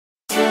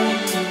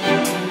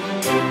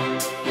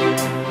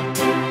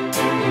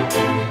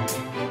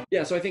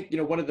Yeah, so I think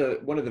one of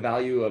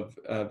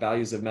the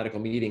values of medical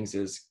meetings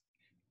is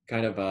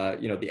kind of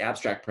the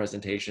abstract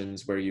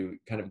presentations where you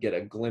kind of get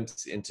a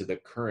glimpse into the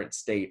current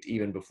state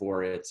even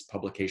before it's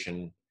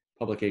publication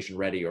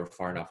ready or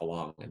far enough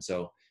along. And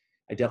so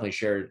I definitely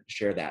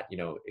share that.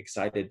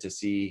 Excited to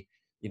see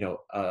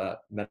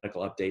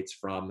medical updates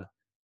from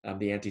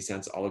the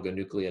antisense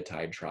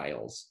oligonucleotide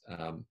trials,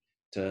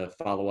 to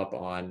follow up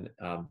on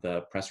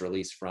the press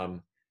release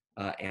from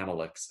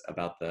Amylyx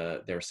about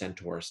their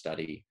Centaur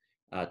study,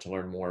 to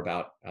learn more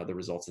about the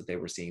results that they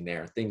were seeing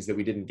there. Things that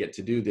we didn't get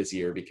to do this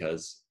year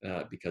because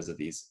of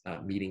these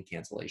meeting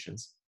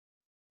cancellations.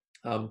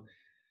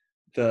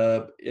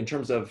 In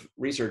terms of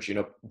research,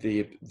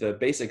 the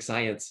basic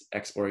science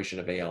exploration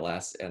of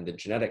ALS and the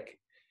genetic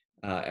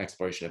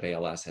exploration of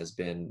ALS has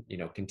been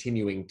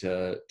continuing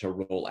to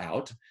roll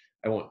out.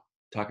 I won't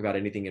talk about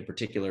anything in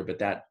particular, but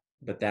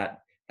that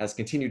has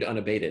continued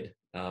unabated.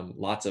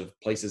 Lots of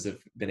places have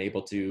been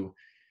able to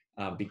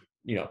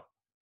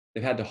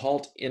they've had to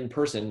halt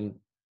in-person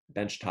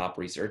benchtop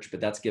research,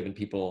 but that's given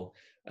people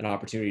an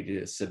opportunity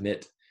to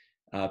submit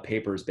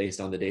papers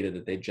based on the data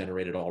that they've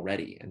generated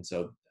already. And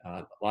so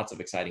lots of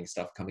exciting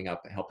stuff coming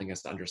up, helping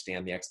us to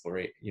understand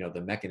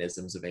the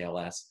mechanisms of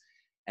ALS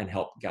and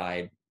help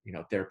guide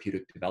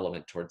therapeutic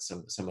development towards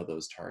some of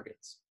those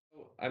targets.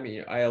 I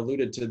mean, I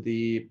alluded to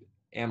the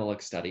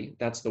Amylyx study.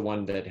 That's the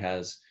one that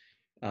has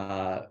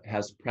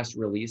press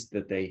released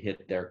that they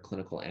hit their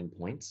clinical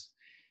endpoints.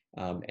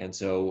 And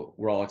so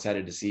we're all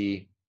excited to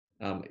see,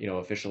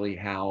 officially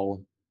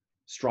how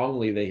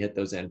strongly they hit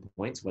those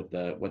endpoints,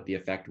 what the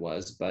effect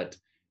was. But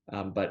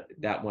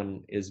that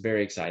one is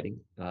very exciting.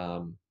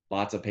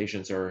 Lots of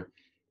patients are,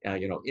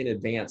 in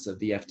advance of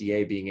the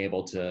FDA being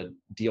able to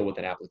deal with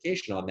an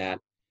application on that,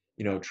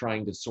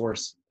 trying to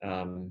source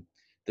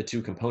the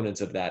two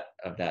components of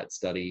that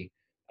study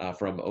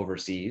from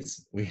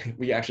overseas.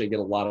 We actually get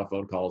a lot of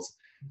phone calls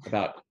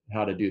about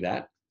how to do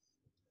that.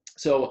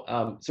 So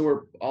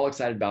we're all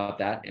excited about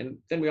that. And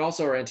then we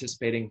also are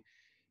anticipating,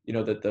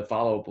 that the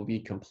follow-up will be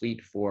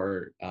complete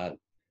for a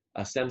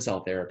stem cell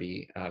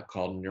therapy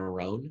called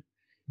Neurone.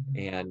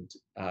 And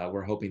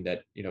we're hoping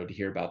that, to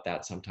hear about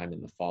that sometime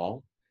in the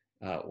fall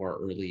or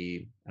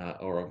early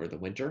or over the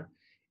winter.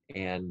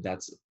 And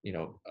that's,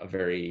 a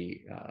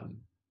very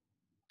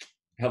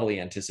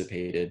heavily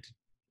anticipated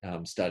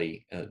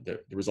study, the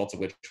results of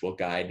which will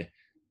guide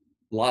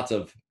lots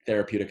of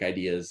therapeutic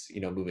ideas,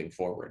 moving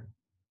forward.